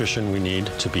the nutrition we need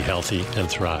to be healthy and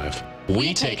thrive.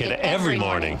 We take it every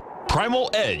morning. Primal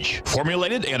Edge,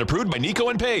 formulated and approved by Nico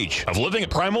and Paige of Living a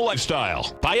Primal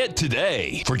Lifestyle. Buy it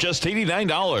today for just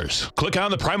 $89. Click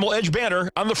on the Primal Edge banner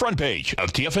on the front page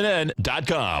of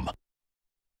TFNN.com.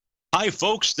 Hi,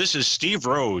 folks. This is Steve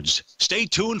Rhodes. Stay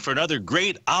tuned for another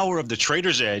great hour of the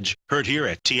Trader's Edge, heard here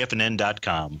at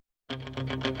TFNN.com.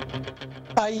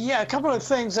 Yeah, a couple of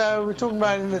things we're talking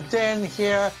about in the den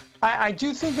here. I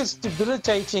do think it's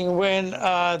debilitating when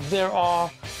there are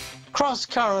cross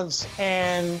currents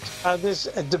and there's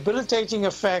a debilitating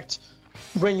effect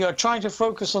when you're trying to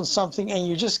focus on something and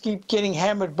you just keep getting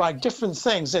hammered by different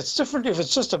things. It's different if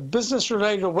it's just a business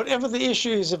related or whatever the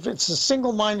issue is. If it's a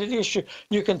single-minded issue,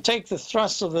 you can take the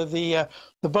thrust of the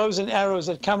bows and arrows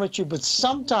that come at you. But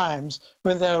sometimes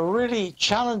when they're really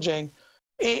challenging,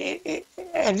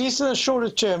 at least in the shorter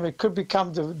term, it could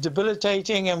become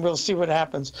debilitating, and we'll see what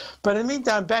happens. But in the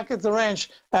meantime, back at the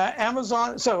ranch,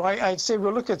 Amazon, so I'd say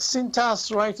we'll look at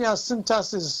Cintas right now.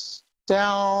 Cintas is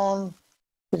down.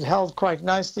 It held quite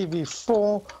nicely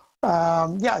before.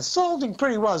 Yeah, it's holding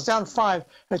pretty well. It's down 5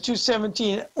 at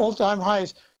 217, all-time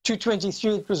highs,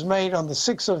 223 it was made on the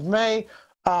 6th of May.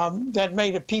 That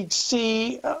made a peak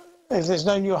C. If there's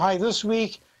no new high this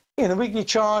week in the weekly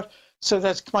chart. So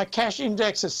that's my cash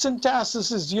index. It's Cintas.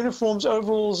 This is uniforms,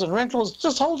 overalls, and rentals,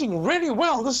 just holding really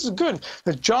well. This is good.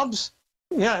 The jobs,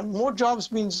 more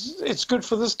jobs means it's good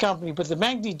for this company. But the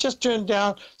MACD just turned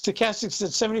down. Stochastics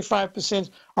at 75%.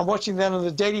 I'm watching that on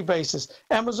a daily basis.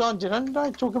 Amazon, didn't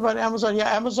I talk about Amazon? Yeah,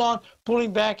 Amazon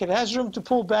pulling back. It has room to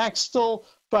pull back still,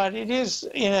 but it is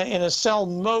in a sell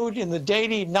mode in the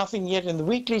daily, nothing yet in the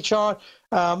weekly chart.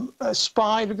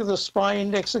 SPY, look at the SPY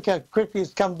index. Look how quickly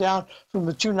it's come down from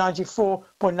the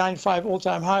 294.95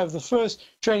 all-time high of the first,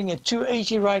 trading at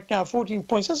 280 right now, 14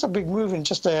 points. That's a big move in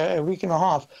just a week and a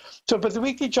half. So, but the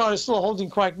weekly chart is still holding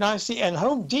quite nicely. And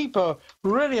Home Depot,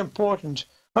 really important.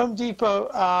 Home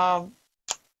Depot,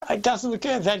 it doesn't look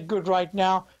that good right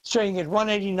now. It's trading at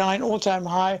 189, all-time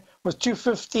high was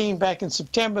 215 back in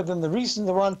September. Then the recent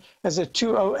one is at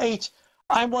 208.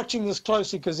 I'm watching this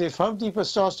closely because if Home Depot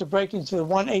starts to break into the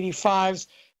 185s,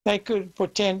 they could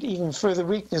portend even further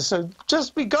weakness. So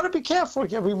we got to be careful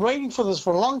here. We've been waiting for this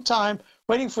for a long time,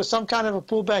 waiting for some kind of a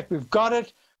pullback. We've got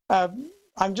it.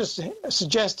 I'm just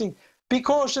suggesting be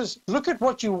cautious. Look at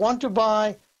what you want to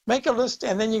buy. Make a list,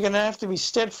 and then you're going to have to be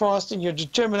steadfast in your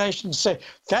determination to say,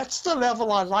 that's the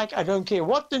level I like. I don't care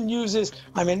what the news is.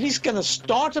 I'm at least going to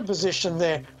start a position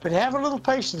there, but have a little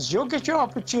patience. You'll get your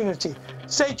opportunity.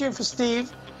 Stay tuned for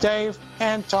Steve, Dave,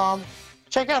 and Tom.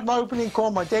 Check out my opening call,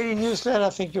 my daily newsletter.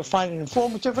 I think you'll find it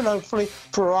informative and hopefully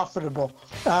profitable.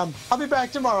 I'll be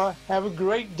back tomorrow. Have a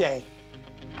great day.